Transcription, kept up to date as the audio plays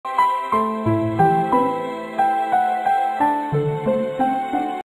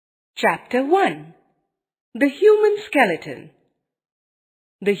Chapter 1. The Human Skeleton.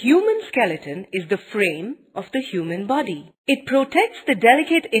 The human skeleton is the frame of the human body. It protects the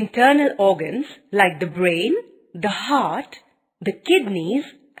delicate internal organs like the brain, the heart, the kidneys,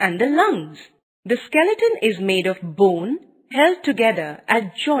 and the lungs. The skeleton is made of bone held together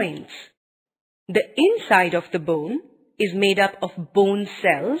at joints. The inside of the bone is made up of bone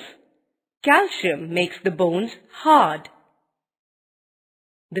cells. Calcium makes the bones hard.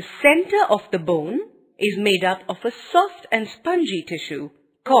 The center of the bone is made up of a soft and spongy tissue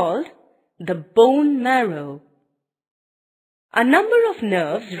called the bone marrow. A number of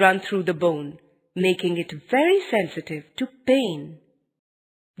nerves run through the bone, making it very sensitive to pain.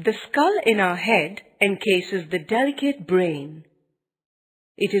 The skull in our head encases the delicate brain.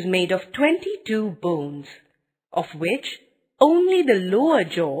 It is made of 22 bones, of which only the lower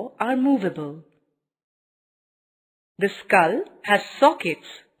jaw are movable. The skull has sockets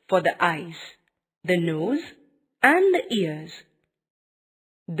for the eyes, the nose, and the ears.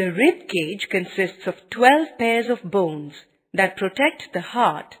 The rib cage consists of 12 pairs of bones that protect the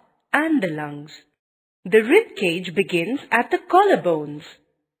heart and the lungs. The rib cage begins at the collarbones.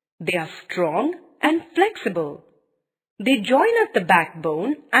 They are strong and flexible. They join at the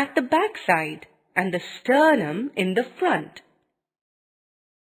backbone at the backside and the sternum in the front.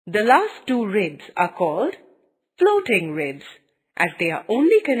 The last two ribs are called floating ribs, as they are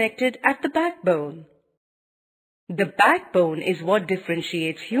only connected at the backbone. The backbone is what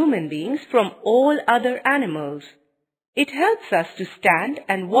differentiates human beings from all other animals. It helps us to stand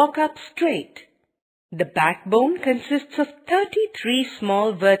and walk up straight. The backbone consists of 33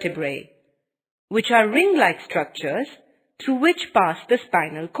 small vertebrae, which are ring-like structures through which pass the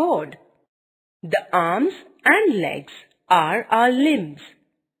spinal cord. The arms and legs are our limbs.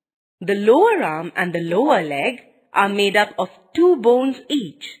 The lower arm and the lower leg are made up of 2 bones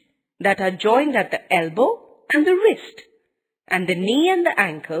each that are joined at the elbow and the wrist, and the knee and the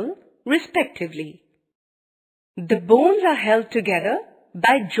ankle, respectively. The bones are held together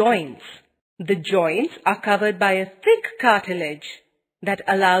by joints. The joints are covered by a thick cartilage that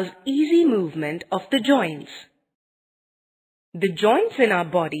allows easy movement of the joints. The joints in our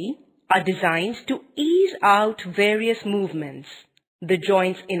body are designed to ease out various movements. The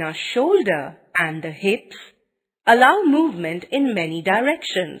joints in our shoulder and the hips allow movement in many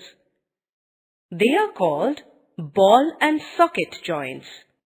directions. They are called ball and socket joints.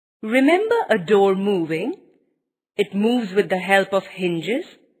 Remember a door moving? It moves with the help of hinges,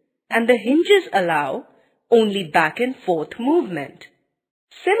 and the hinges allow only back and forth movement.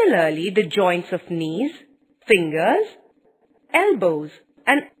 Similarly, the joints of knees, fingers, elbows,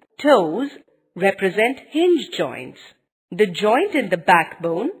 and toes represent hinge joints. The joint in the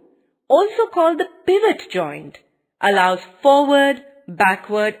backbone, also called the pivot joint, allows forward,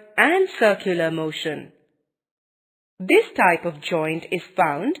 backward, and circular motion. This type of joint is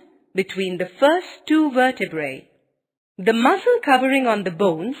found between the first 2 vertebrae. The muscle covering on the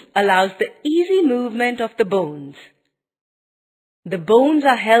bones allows the easy movement of the bones. The bones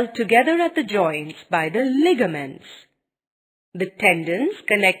are held together at the joints by the ligaments. The tendons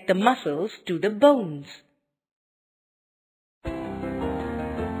connect the muscles to the bones.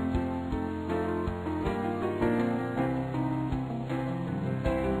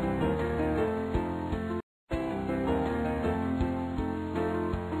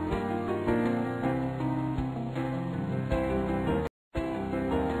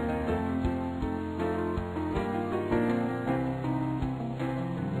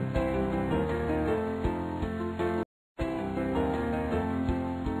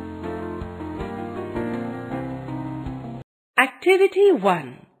 Activity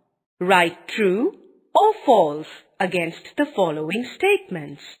 1. Write true or false against the following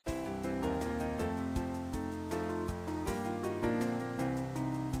statements.